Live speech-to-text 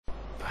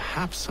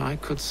Perhaps I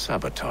could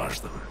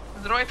sabotage them.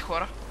 Здравейте,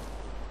 хора.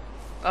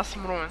 Аз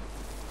съм Румен.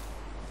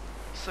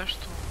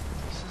 Също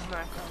се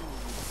знае като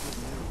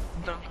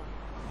Дънкън.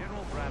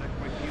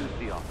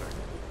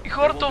 И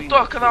хората от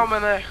този канал ме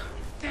наеха.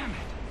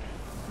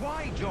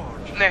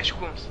 Не,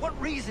 шегувам се.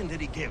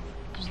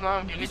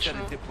 Познавам ги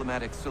лично.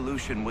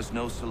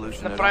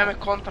 Направиме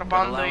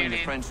контрабанда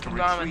или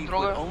продаваме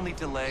дрога.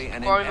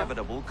 Спокойно.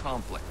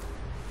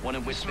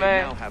 Не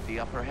сме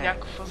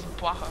някаква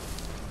заплаха.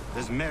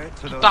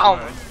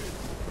 Тотално.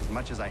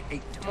 Може да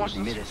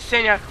сме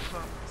все някаква.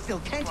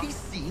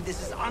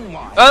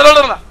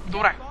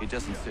 Добре.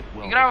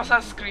 Играем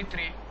Assassin's Creed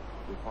 3.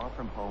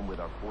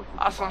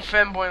 Аз съм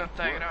фенбой на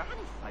тази игра.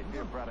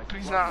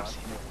 Признавам си.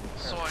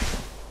 Сори.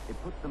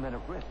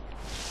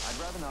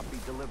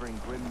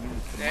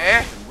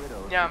 Не,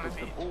 нямаме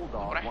видите.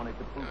 Добре.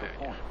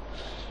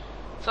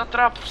 Сега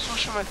трябва да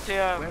послушаме тези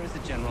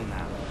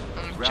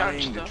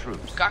англичанчета.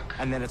 Как?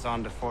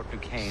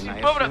 Си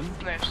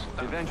бъбрат нещо.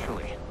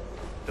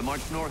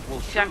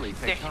 Всякакви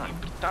техни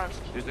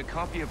британски.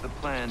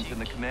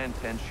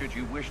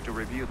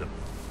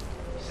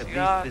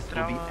 Сега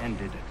трябва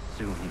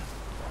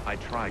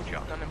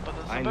да не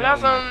бъда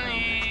забелязан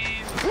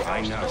и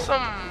не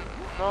съм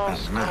много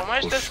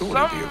скоро. Ще съм...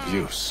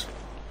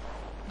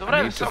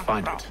 Добре, не съм.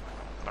 Браво.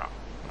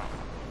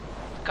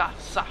 Така,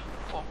 са.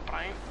 Какво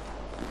правим?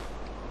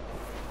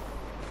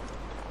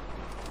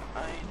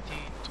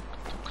 Айди тук.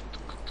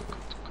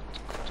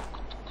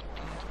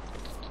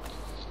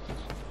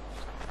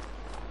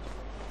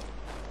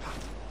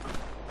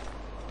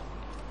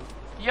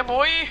 Yeah,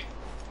 boy!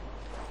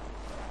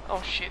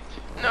 Oh shit.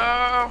 No!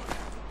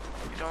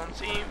 You don't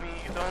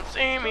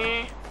see me.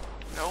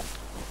 Nope.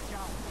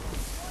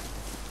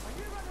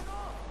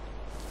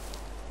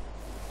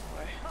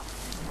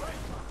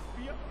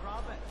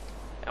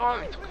 Ела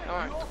ми тук.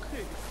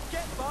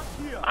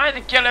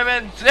 Айде,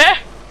 келеменце!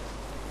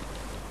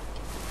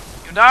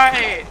 You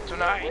die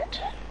tonight.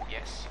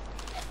 Yes.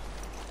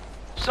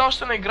 Все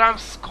още не играем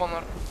с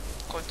Конър,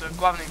 който е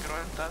главният герой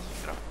на тази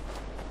игра.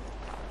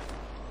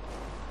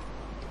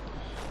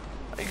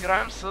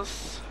 Играем с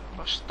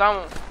баща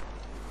му,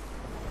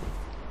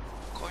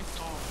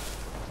 който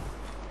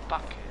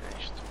пак е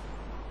нещо.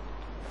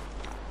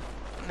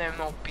 Не е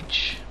много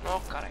пич, но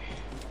карай.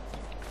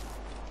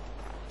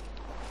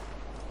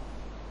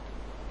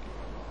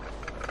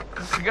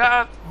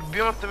 Сега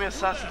любимата ми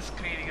Assassin's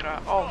Creed игра.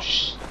 О,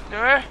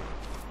 не!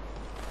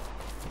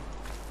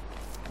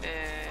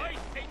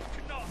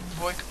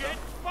 Двойката.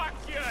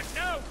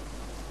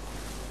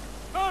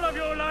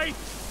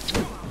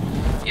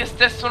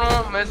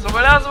 Естествено ме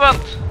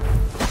забелязват!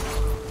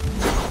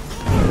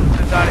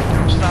 Предалите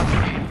нещата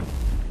ми.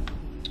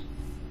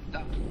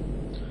 Да.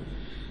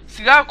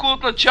 Сега ако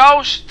от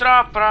начало ще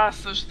трябва да правя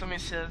същата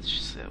мисия,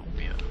 ще се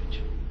убия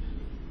вече.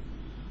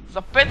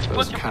 За 5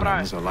 пъти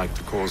правя.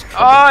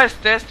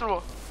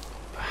 Естествено!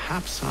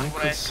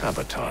 Добре.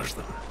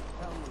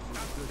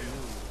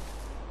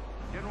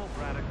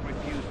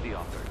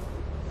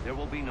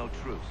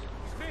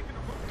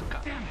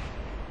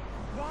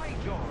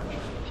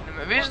 Ти не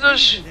ме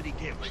виждаш,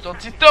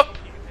 защото си тъп.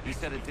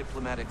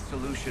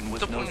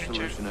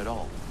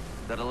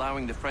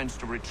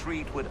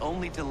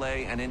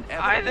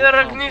 Айде,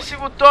 ръгни си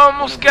го този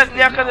мускет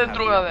някъде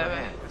другаде,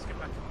 бе.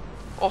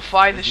 Оф,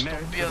 айде, ще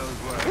убия.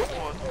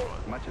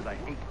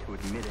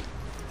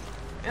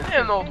 Не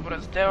е много добре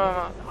за теб,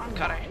 ама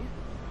карай.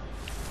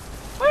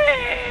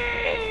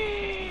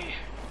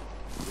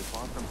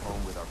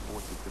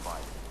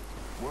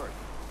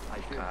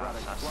 Сега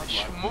се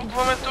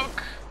шмукваме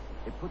тук.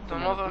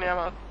 Дано да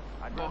няма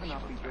бохи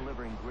вътре.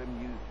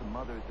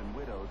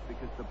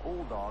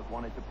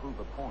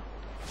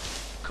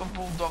 Какъв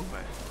булдог, бе?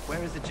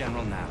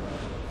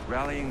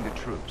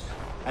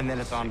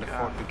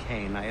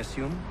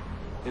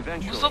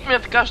 Вкусът ми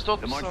е така,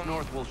 защото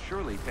съм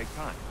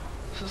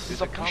с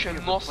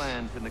запушен нос.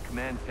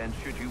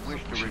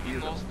 Запушени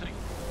ноздри.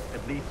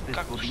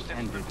 Както ще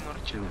да го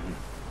наречете.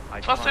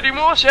 Това се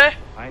римуваше!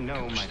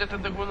 Както щете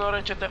да го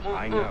наречете.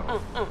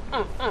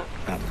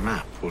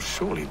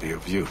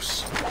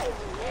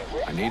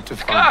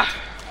 Така!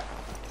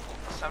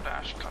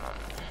 Събраш канал.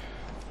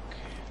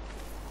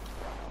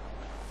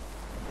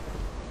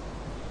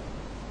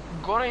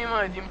 Горе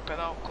има един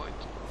педал,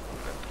 който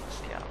ме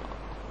притеснява.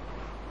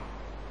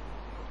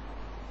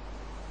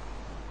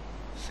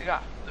 Сега,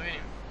 да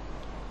видим.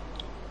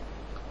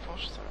 Какво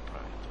ще се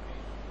направи той?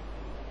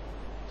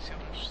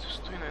 Сигурно ще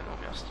стои на едно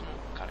място, но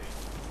карай.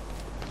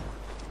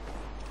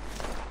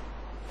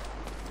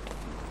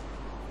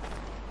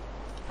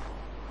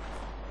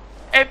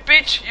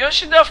 Пич,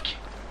 имаш ли дъвки?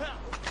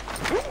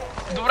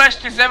 Добре,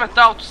 ще ти вземе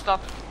та от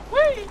устата.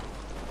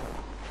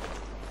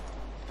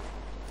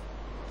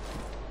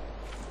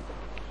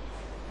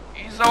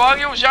 И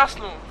залаги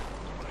ужасно.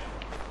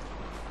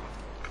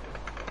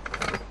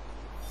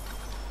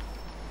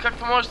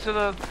 Както можете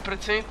да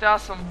прецените,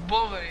 аз съм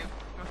българин,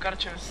 макар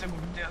че не се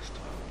гордея с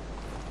това.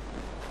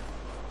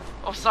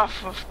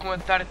 В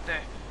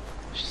коментарите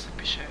ще се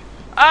пише: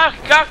 ах,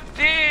 как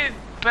ти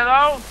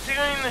педал,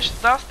 циган и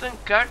нещастен,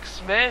 как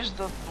смееш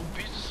да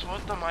обиждаш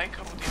своята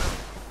майка родина?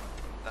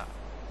 Да.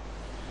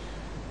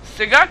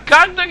 Сега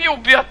как да ги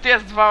убият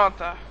тези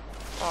двамата?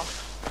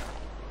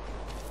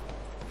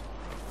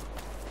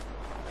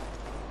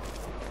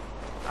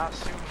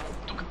 Аз имам,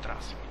 тук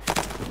трябва да си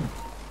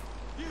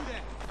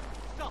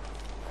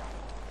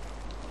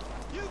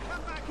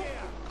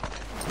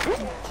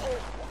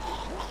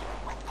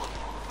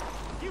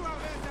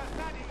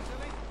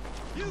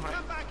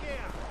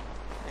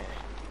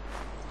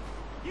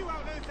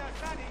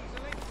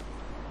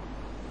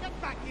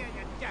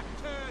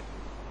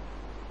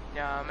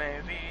няма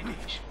ме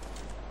видиш.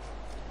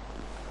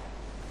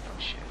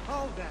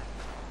 Hold that.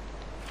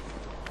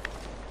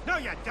 No,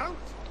 you don't.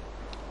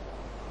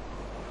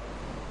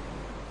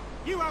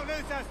 You won't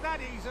lose us that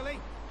easily.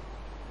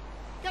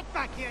 Get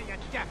back here, you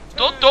deaf turd.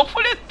 То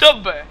толкова ли е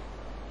тъп, бе?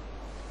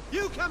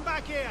 You come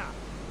back here.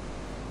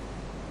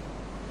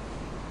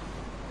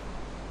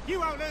 You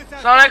won't lose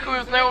us. Само някой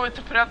от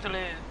неговите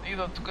приятели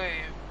идват тук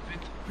и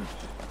вид.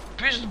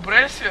 Пиш,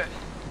 добре ли си, бе?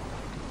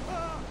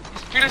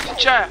 Изпи ли си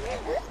чая?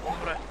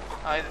 Добре,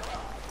 айде.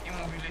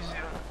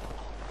 Имобилизиране.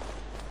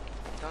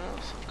 Дано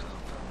да съм казал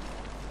там.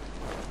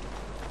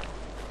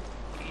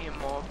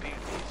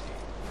 Имобилизиране.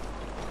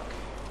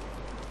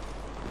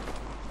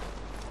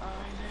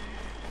 Айде.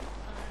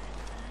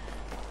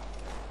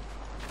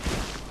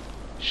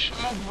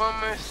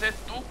 Шмугваме се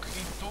тук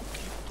и тук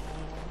и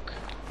тук.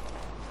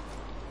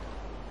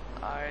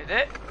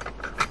 Айде.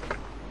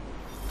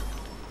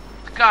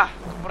 Така,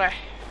 добре.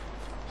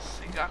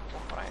 Сега какво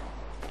правим?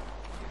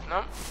 Не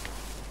знам.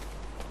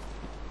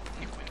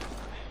 Никой не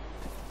знае.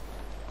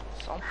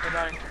 Само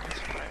педали тук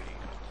се прави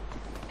играта.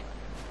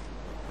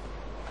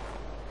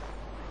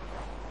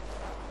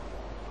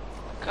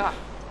 Така.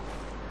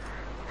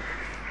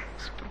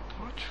 Се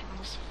препоръчвам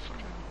да се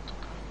фърлим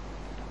тук.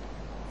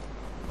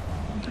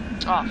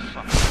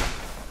 Фак.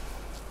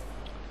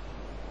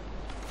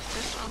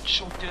 Естествено, че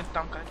ще отиде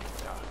там, където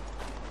трябва.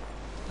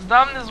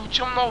 Знам, не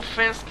звуча много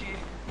фенски,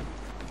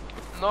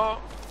 но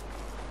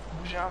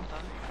обожавам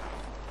тази игра.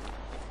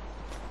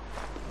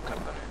 Макар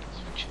да не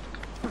звучи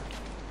така.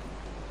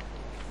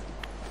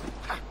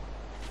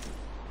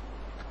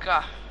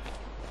 Така.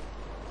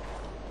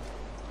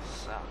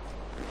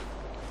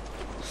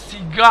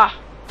 Сега!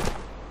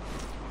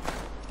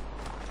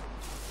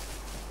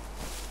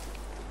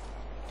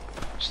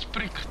 Ще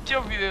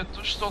прекратя видеото,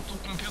 защото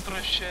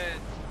компютъра ще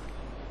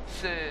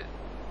се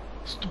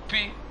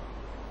стопи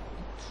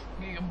от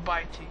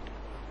гигабайти.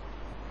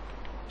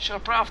 Ще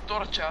направя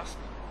втора част.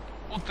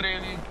 Утре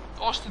или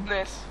още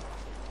днес.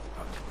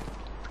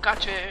 Така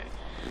че...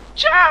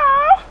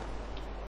 Чао!